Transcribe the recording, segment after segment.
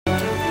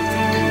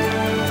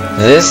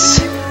This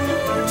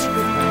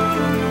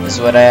is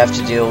what I have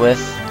to deal with.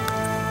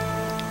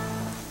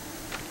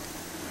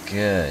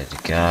 Good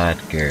God,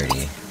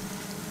 Gertie.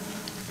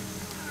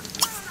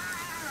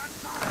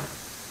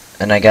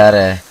 And I got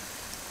a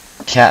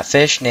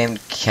catfish named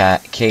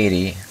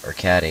Katie, or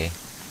Catty.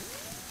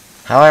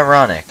 How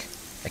ironic.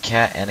 A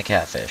cat and a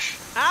catfish.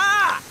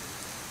 Ah!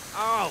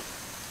 Oh!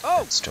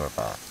 Oh!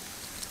 Store-bought.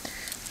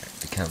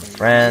 Become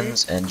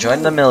friends and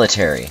join the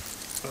military.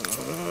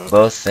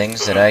 Both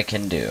things that I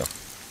can do.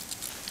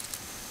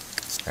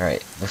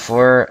 Alright,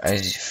 before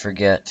I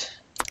forget,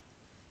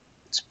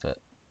 let's put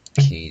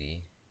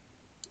Katie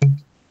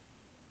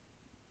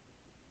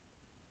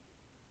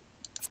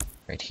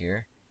right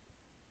here.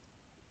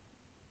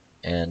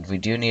 And we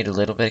do need a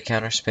little bit of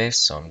counter space,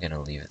 so I'm going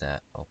to leave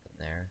that open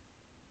there.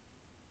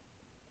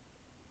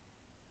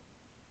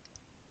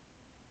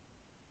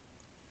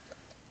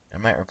 I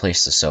might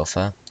replace the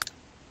sofa,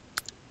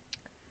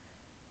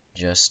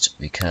 just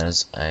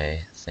because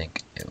I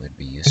think it would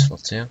be useful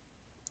to.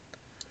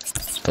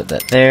 Let's put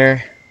that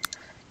there.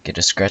 Get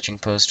a scratching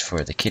post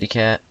for the kitty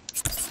cat.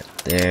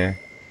 Right there.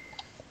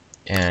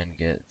 And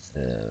get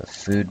the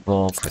food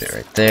bowl, put it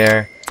right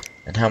there.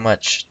 And how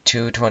much?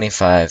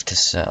 $2.25 to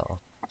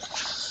sell.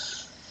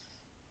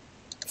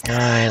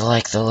 I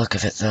like the look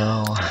of it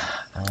though.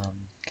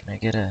 Can I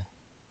get a...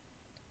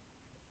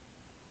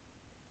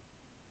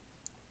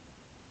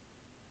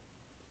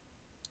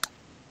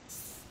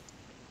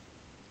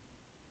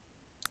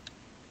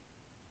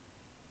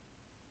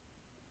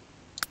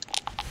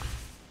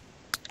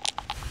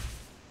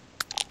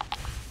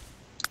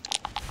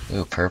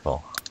 Ooh,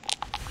 purple.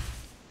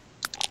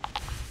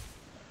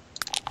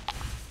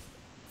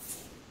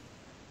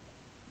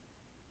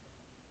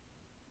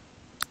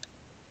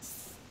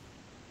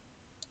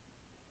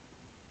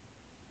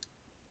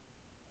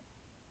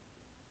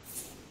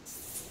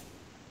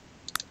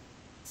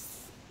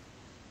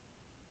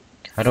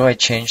 How do I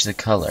change the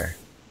color?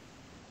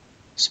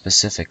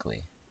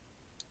 Specifically.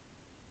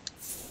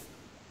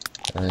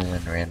 Other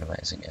than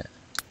randomizing it.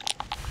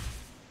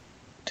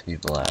 To be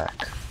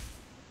black.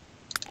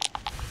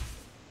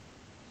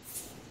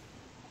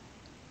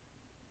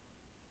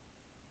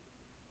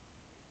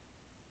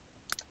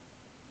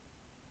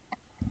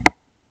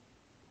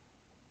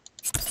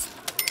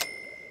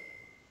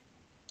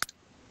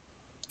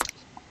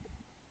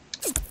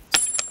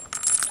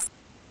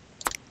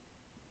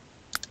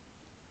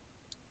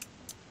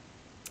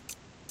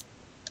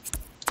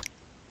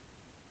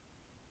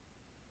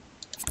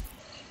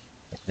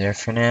 There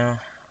for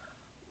now.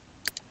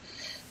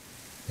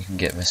 We can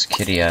get Miss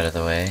Kitty out of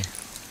the way.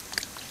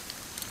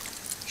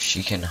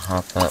 She can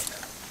hop up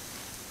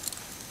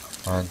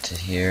onto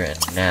here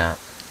and nap.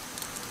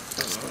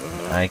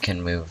 And I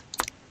can move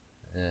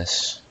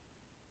this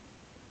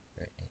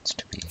where it needs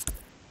to be.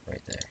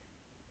 Right there.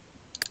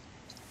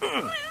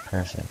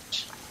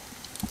 Perfect.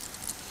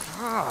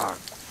 Dog.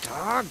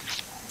 Dog.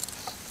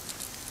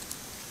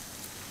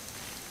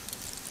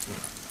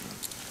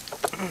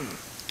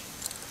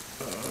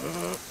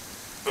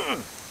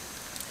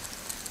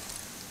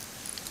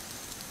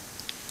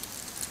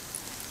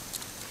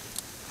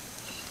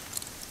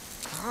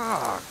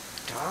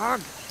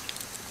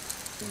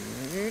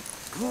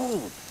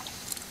 Cool.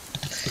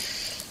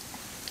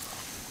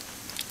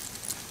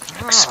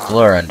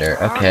 Explore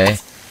under. Okay.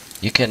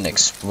 You can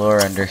explore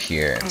under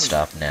here and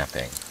stop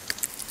napping.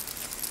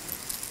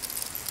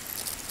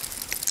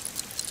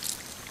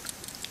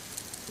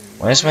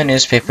 Why is my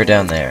newspaper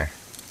down there?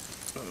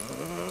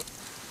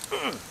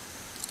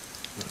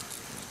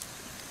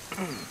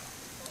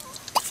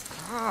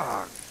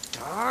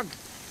 Dog.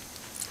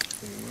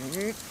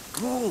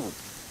 Cool.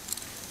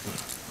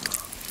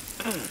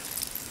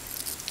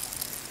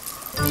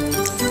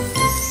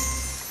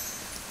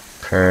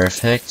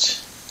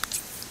 Perfect.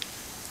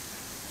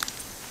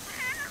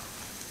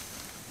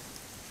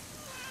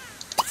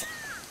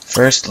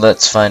 First,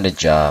 let's find a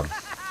job.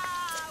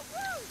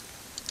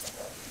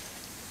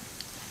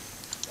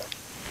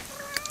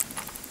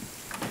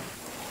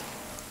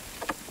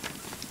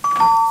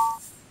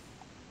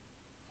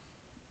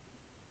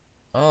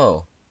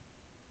 Oh.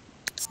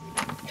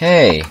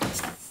 Hey.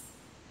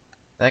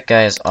 That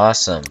guy is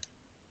awesome.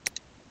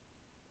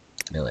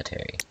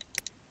 Military.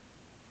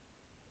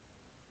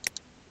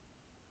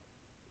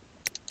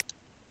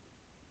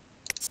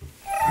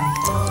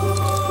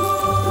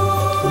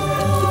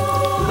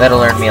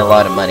 That'll earn me a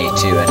lot of money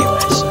too anyway,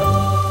 so.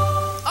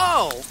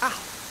 Oh!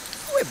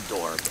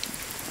 Whipdorb.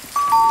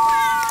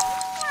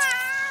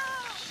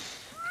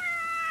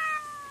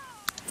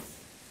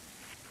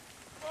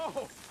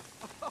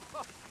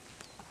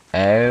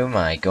 Oh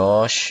my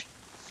gosh.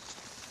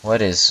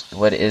 What is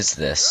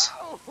this?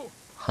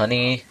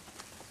 Honey,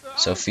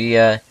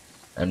 Sophia,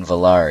 and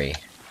Valari.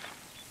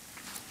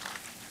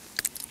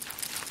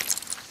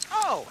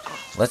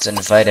 Let's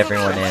invite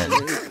everyone in.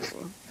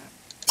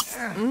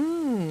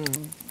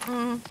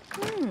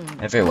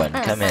 Everyone,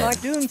 come in.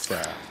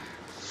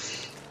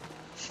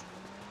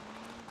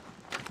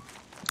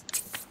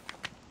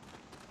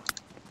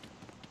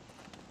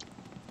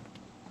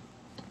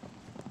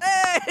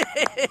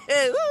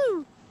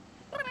 Woo!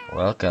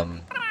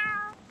 Welcome.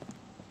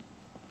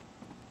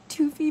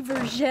 Tufi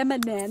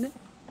Vergemanen.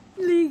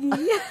 Ligi.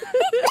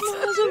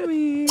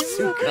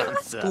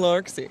 Sukansa.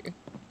 Larksy.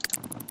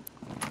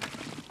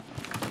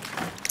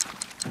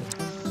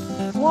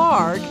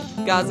 Larg,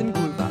 Gazin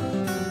Gluva.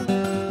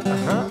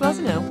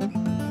 Glazino.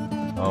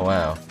 Oh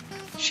wow.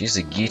 She's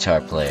a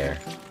guitar player.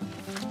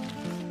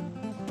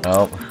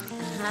 Oh.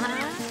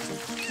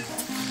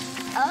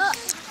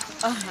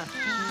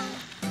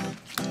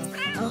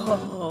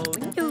 Oh,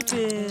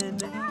 Lupin.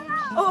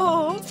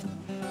 Oh.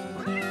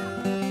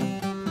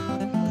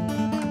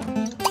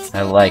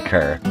 I like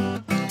her.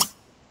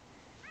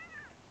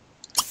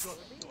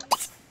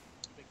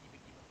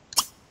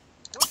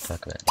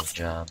 Talk about new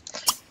job.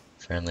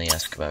 Friendly,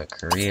 ask about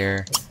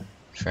career.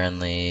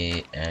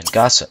 Friendly, and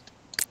gossip.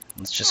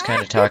 Let's just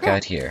kind of talk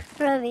out here.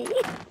 Ravi.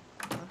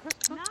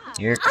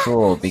 You're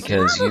cool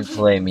because you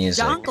play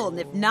music. Donkel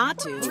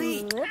Nifnatu,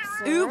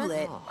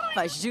 Ublit,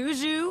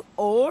 Fajuju,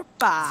 or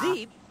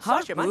Ba,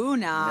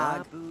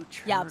 Harpuna,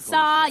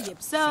 Yapsa,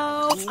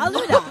 Yipso,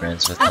 Aluda.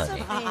 Friends with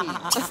honey.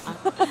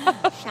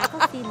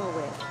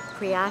 Shakofimowit.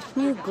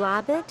 Priashnu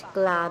glabit,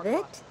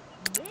 glabit.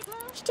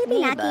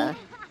 Stubinaki.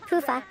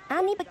 Pufa,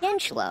 Ani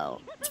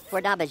Bagenshlo.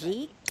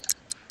 Fordabaji.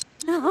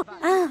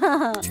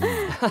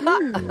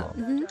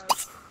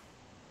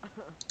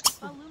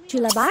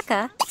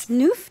 Chulabaka,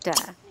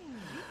 Nufta.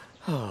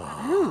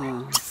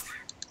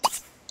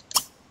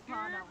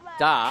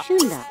 Da.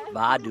 Shunda.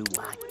 Badu.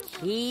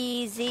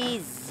 Kizi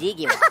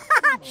Zigiwa.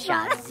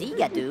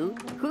 Shazigadu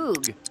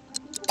Hoog.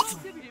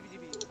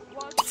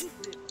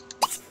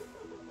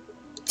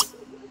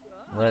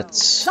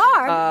 Let's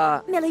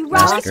Sarg. Millie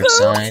ask her Rasu.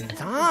 sign.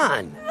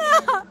 Don.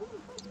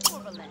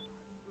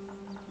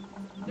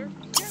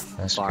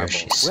 Ask her if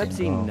she's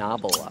single.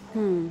 Nabala.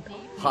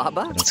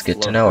 Haba. Let's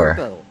get to know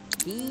her.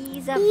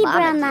 He's a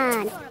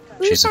Ibraman.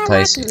 She's a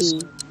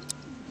Pisces.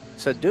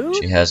 Sadu.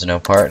 She has no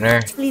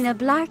partner. Lina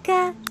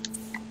Blarka.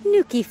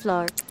 Nuki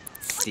Flork.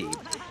 Steve.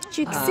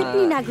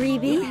 Chuksipni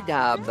Nagribi.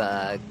 Dab.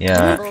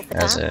 Yeah,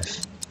 as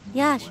if.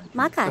 Yash.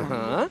 Makala.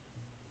 Huh?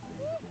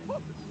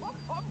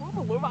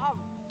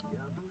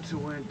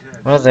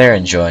 Well, they're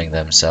enjoying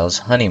themselves.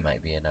 Honey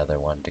might be another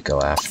one to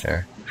go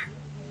after.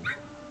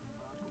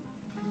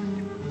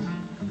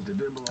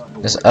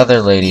 This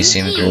other lady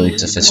seemed really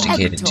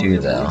sophisticated too,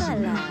 though.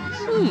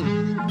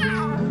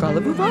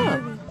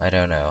 Galabuva. I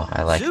don't know.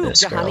 I like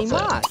this girl,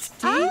 though.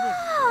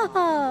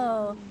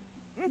 Oh.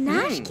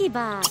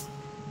 Nashkiba.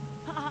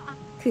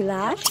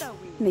 Kulash.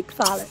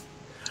 McFarlane.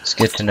 Let's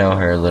get to know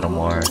her a little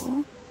more.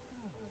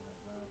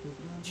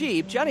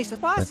 Jeep, Johnny Let's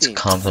Sapasi.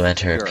 compliment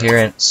her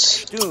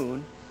appearance,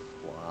 Dune.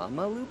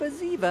 Wamaluba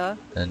Ziva.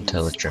 then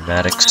tell a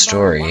dramatic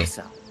story.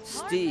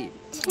 Steve.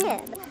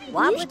 Tib.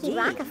 Wabwiki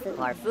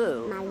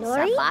Parfu.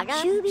 Sabaga.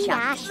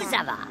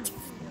 Shakizava.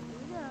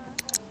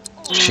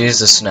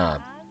 She's a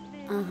snob.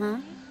 Uh-huh.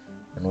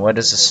 And what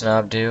does a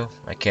snob do?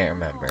 I can't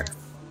remember.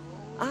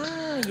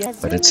 Ah,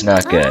 yes. But it's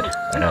not good.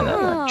 I know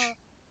that much.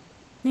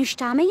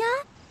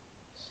 Nishtamaya?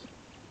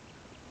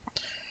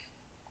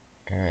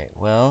 Alright,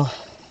 well.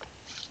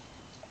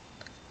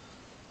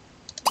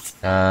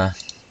 I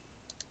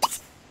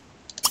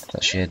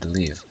thought she had to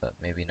leave, but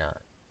maybe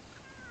not.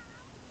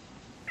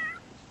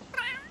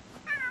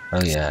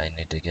 Oh yeah, I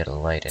need to get a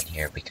light in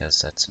here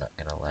because that's not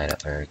gonna light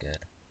up very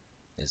good,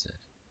 is it?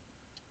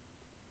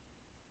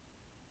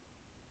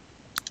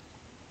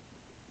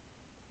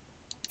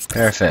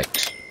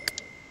 Perfect.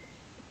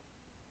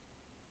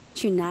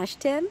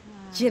 Chunashtem?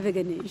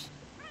 Jibiganush.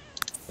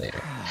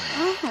 Later.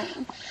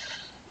 Oh.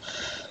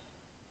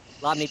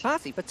 Labni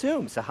Pasi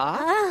Patum, Saha.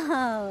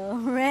 Oh,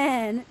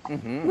 Ren.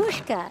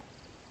 Mushka.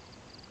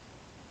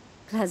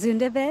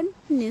 Klazunda Ben?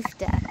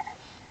 Nufta.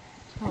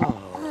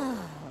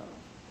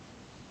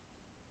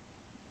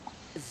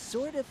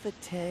 Sort of a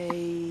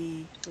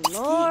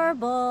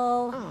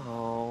Lorbo.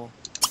 Oh.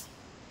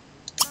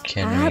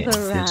 Can we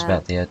enthuse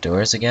about the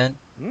outdoors again?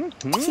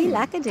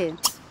 Chilakadu.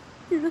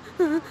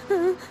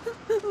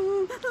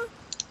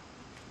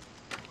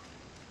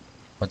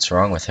 What's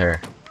wrong with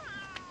her?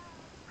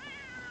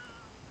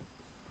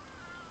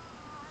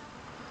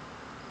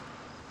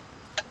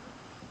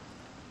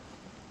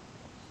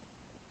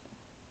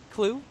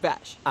 Clue,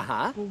 Bash.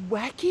 Uh-huh.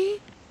 Wacky?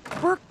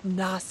 Burk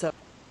Nasa.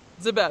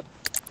 Zabeb.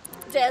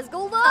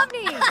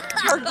 Desgolovni.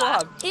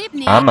 Yarglob.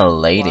 Ibni. I'm a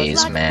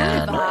ladies' Like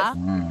man. Buva.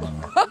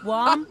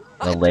 Mm.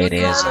 The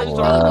ladies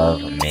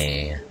love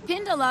me.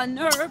 Pindala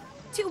Nerb.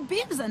 Two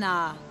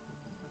Bibzana.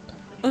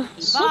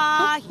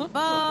 Hiba,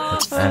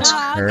 Hiba.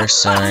 Ask her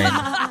sign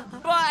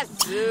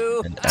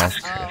Basu. and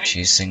ask her if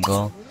she's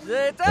single.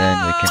 Then we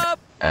can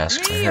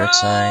ask for her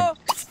sign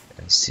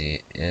and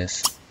see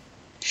if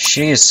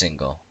she is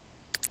single.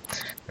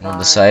 And we'll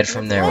decide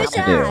from there what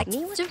to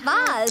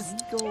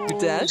do.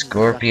 Dead.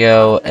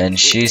 Scorpio and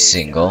she's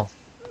single.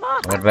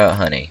 What about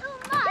Honey?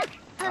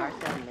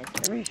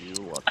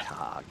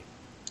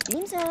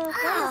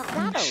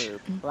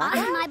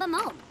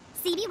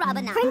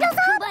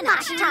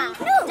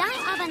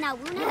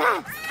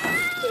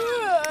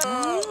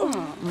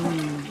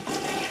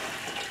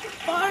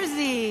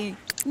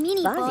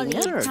 Mini Fuzzy bully.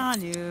 nerd.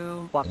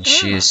 Tanu. And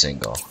she is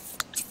single.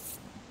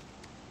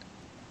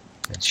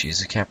 And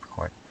she's a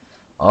Capricorn.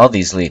 All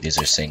these ladies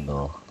are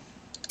single.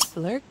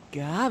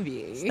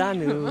 Flurgabi.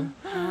 Stanu.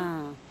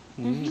 Oh.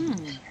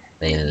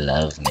 They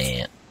love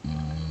me.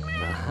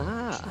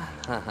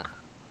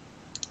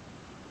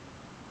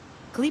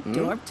 Kleep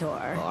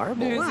Dorptor.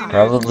 Marble.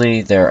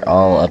 Probably they're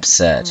all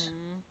upset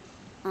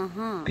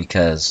Uh-huh.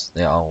 because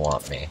they all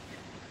want me.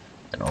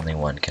 And only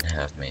one can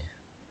have me.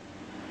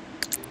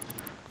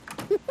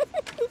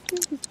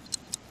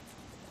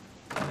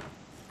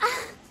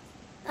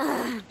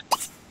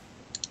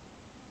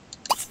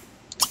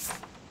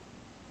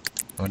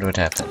 What would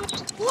happen?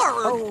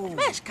 Flurg.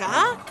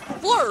 Meshka.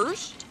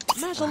 Flourish.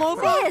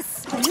 Meshalova.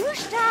 This.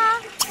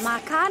 Nushta.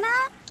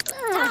 Makana.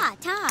 Ta.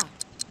 Ta.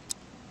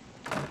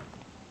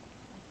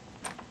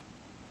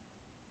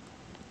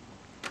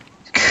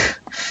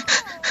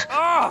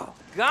 Oh,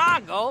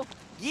 goggle.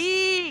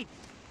 Yeet.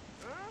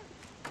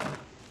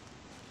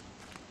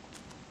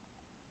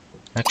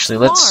 Actually,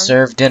 let's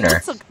serve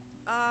dinner.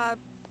 Uh,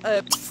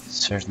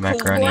 Serve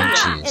macaroni and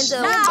cheese.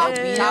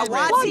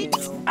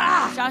 Tawati.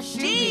 Ah,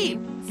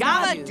 Shashubi.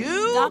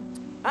 Galadu.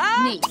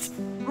 Ah. Neat.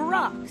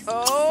 Grox.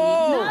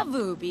 Oh.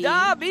 Navubi.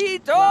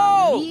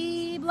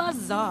 Dabito.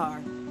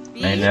 Blazar.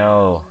 I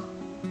know.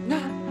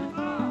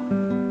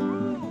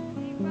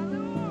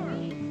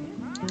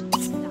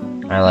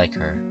 I like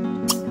her.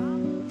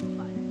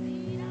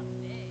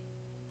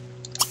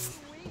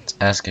 Let's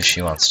ask if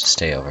she wants to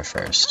stay over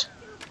first.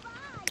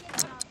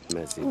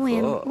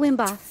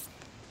 Wimba.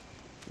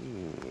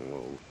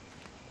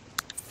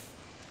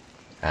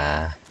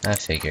 Ah, I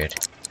figured.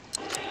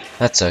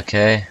 That's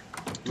okay.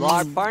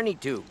 Lord Barney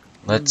Duke.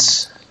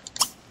 Let's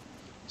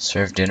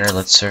serve dinner.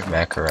 Let's serve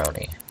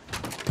macaroni.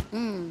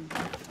 I'm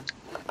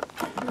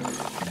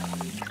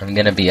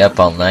gonna be up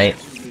all night,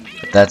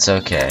 but that's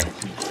okay.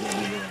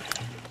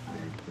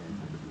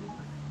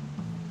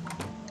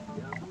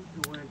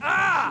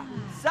 Ah,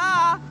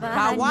 sa.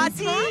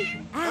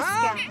 Kawati.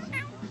 Aska.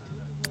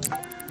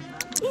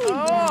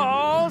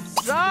 Oh,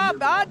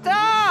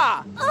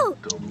 sabata. Oh.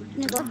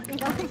 Nigga.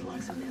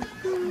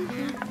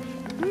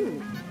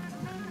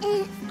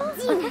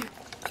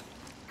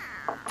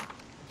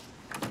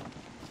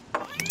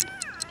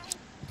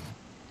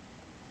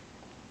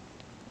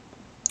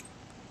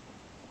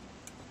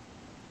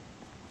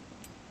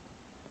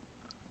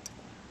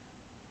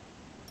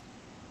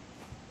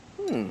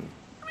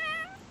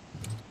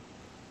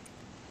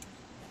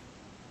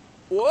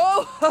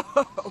 whoa.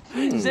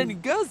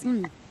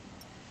 Zengozi.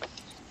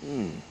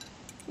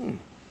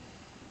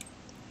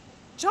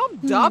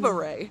 Jump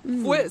Dabare.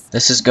 Fwiz.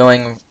 This is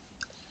going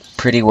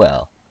pretty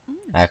well,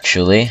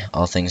 actually,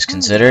 all things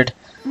considered.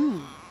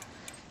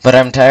 But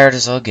I'm tired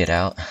as all get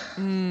out,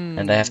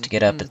 and I have to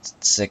get up at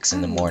 6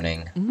 in the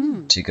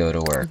morning to go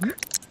to work.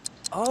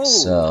 Oh.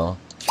 So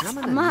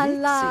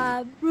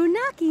Mala.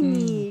 Brunaki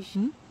nish.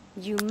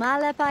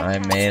 Jumala I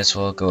may as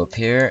well go up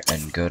here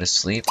and go to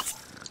sleep.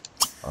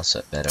 I'll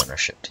set bed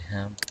ownership to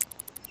him.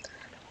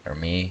 Or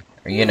me.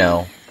 Or you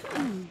know.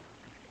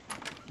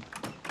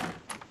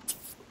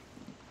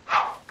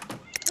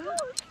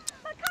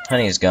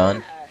 Honey's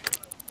gone.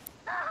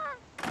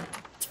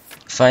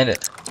 Find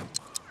it.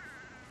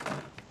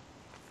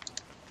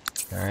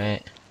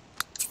 Alright.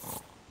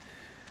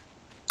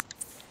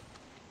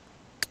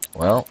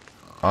 Well,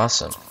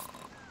 awesome.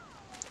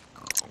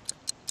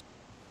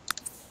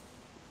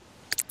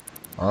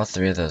 All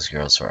three of those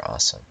girls were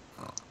awesome.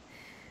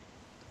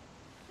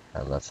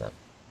 I love them.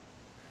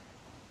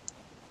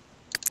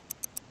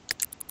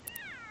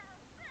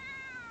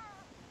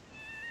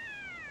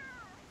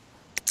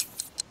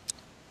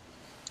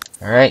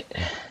 Alright.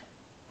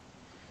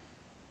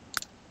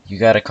 You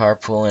got a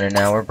carpool in an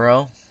hour,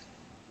 bro.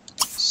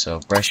 So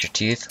brush your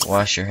teeth,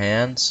 wash your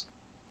hands,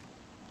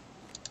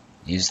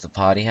 use the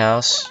potty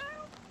house,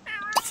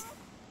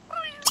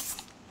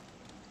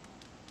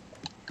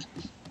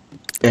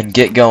 and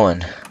get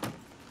going.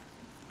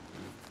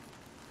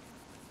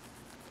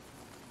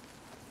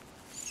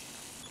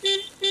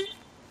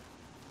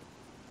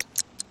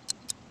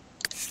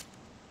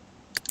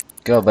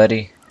 Go,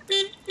 buddy.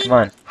 Come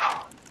on.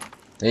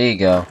 There you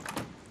go.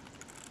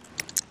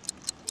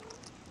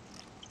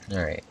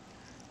 Alright.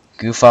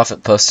 Goof off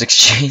at post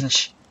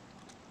exchange.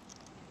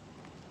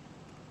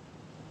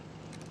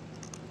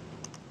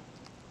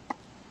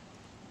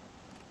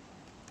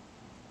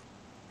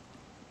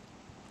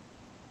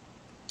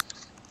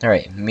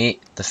 Alright,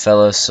 meet the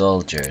fellow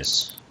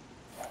soldiers.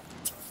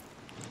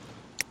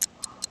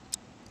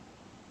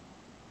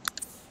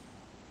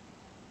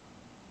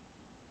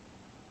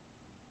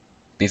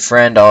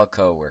 Befriend all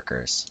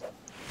co-workers.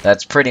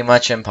 That's pretty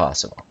much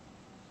impossible.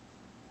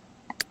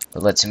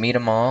 But let's meet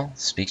them all,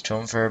 speak to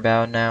them for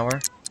about an hour.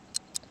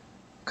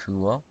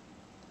 Cool.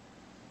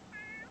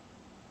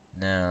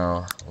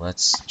 Now,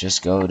 let's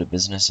just go to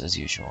business as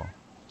usual.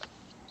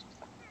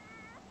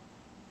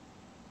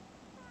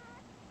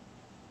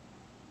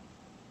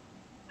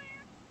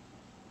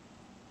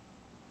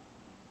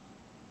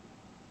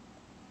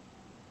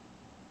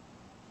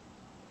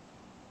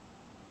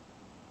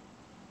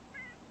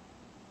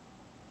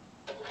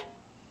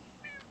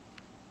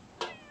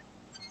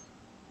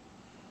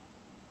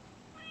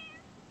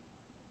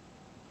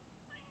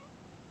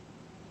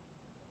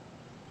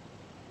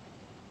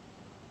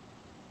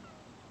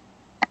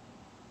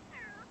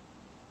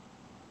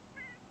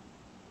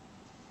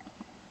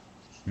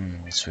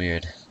 It's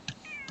weird.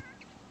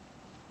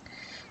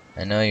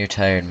 I know you're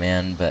tired,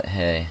 man, but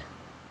hey.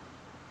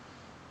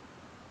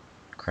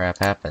 Crap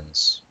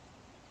happens.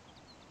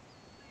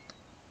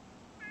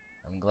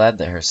 I'm glad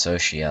that her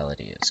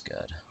sociality is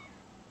good.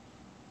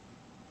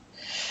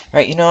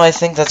 Alright, you know, I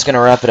think that's going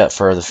to wrap it up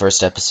for the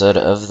first episode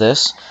of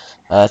this.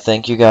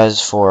 Thank you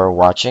guys for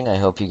watching. I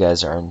hope you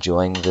guys are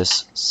enjoying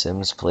this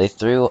Sims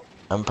playthrough.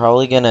 I'm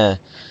probably going to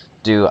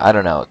do, I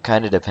don't know, it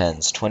kind of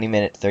depends.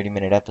 20-minute,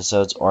 30-minute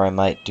episodes, or I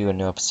might do a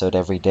new episode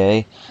every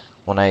day.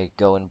 When I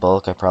go in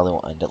bulk, I probably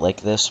won't end it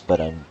like this, but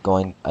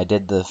I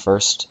did the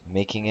first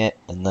making it,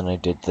 and then I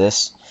did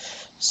this.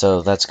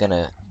 So that's going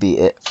to be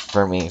it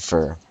for me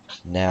for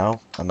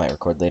now. I might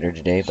record later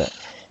today, but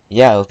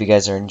yeah, I hope you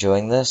guys are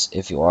enjoying this.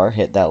 If you are,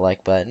 hit that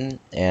like button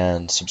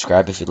and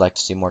subscribe if you'd like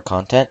to see more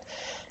content.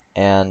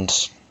 And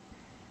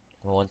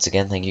well, once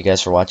again, thank you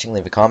guys for watching.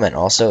 Leave a comment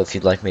also if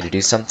you'd like me to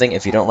do something.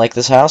 If you don't like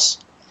this house,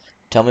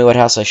 tell me what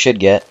house I should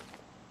get.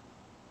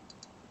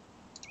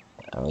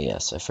 Oh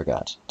yes, I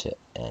forgot to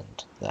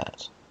end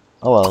that.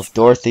 Oh well,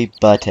 Dorothy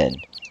Button.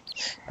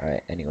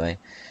 Alright, anyway.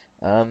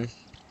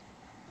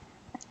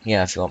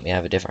 Yeah, if you want me to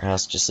have a different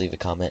house, just leave a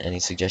comment. Any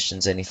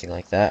suggestions, anything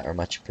like that are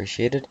much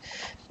appreciated.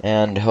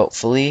 And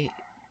hopefully,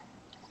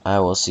 I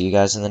will see you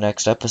guys in the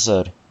next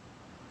episode.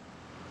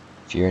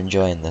 If you're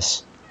enjoying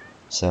this.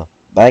 So,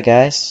 bye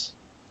guys.